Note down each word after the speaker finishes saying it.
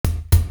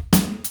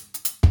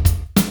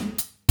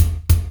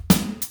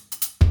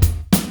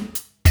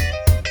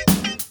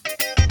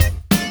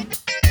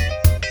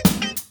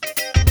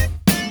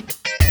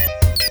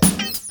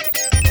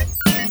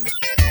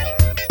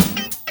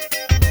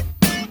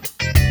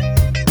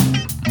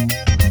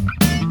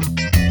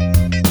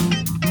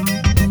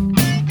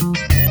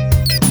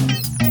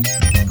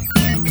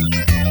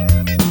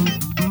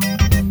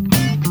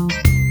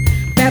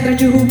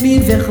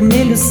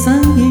vermelho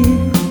sangue,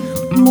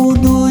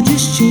 muda o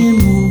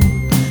destino,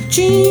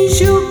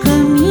 tinge o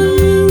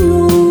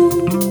caminho.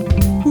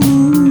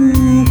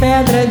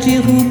 Pedra de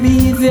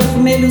rubi,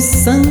 vermelho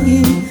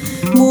sangue,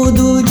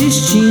 muda o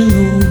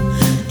destino,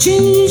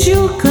 tinge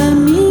o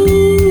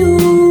caminho.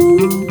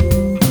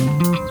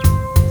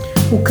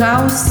 O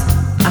caos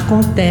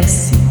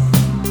acontece,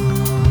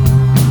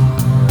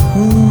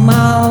 um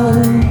mal,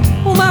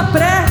 uma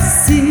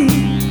prece,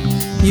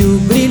 e o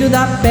brilho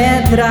da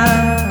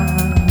pedra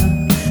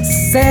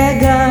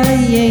cega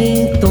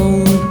e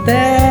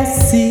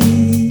entontece.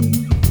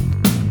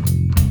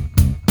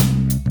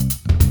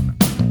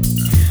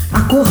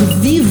 A cor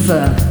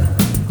viva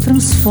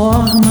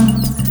transforma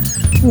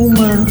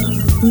uma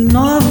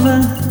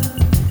nova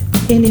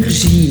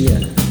energia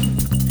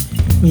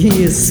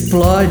e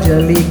explode a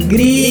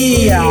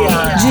alegria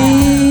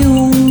de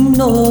um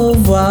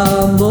novo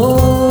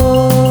amor.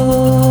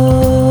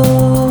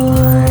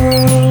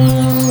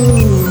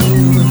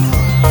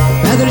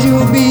 Pedra de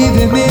rubi,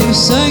 vermelho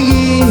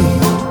sangue,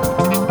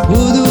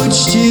 muda o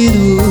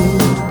destino,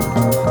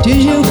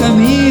 tinge o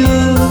caminho.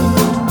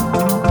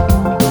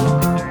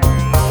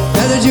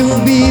 Pedra de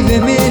rubi,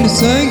 vermelho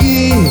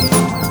sangue,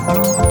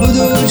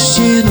 muda o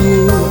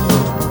destino,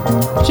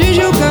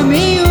 tinge o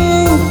caminho.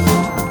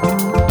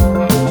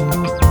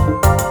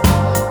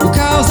 O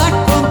caos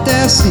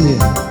acontece,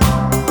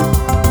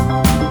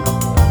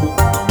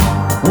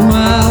 o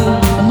mal,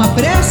 uma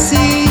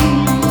prece,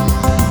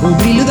 o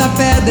brilho da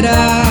pedra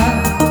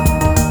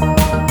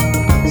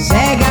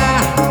cega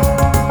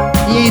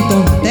e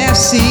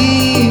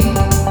entontece.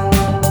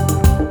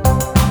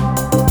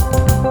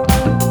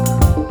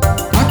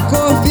 A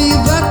cor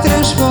viva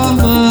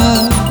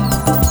transforma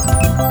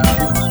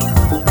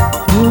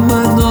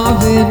numa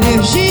nova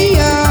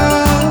energia,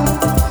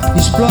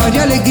 explode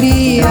a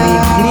alegria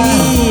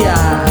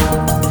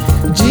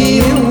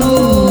de um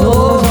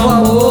novo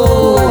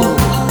amor.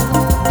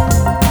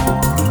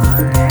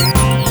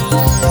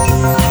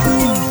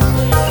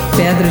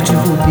 Pedra de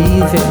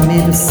rubi,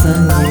 vermelho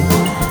sangue,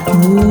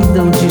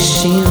 muda o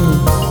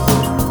destino,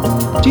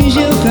 tinge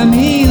o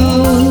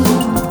caminho.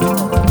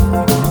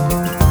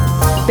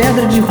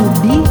 Pedra de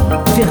rubi,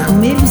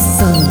 vermelho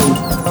sangue,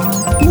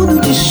 muda o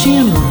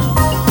destino,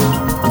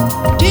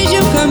 tinge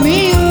o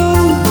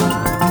caminho.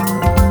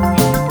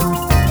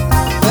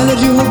 Pedra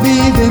de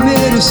rubi,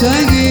 vermelho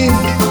sangue,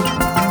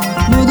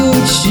 muda o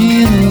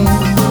destino,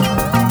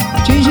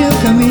 tinge o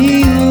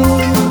caminho.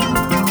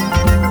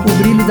 O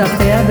brilho da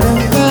pedra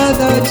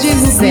Pedra de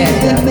rubi,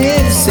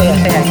 vermelho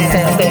sangue,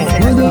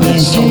 muda o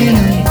destino,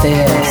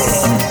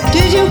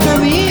 tinge o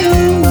caminho.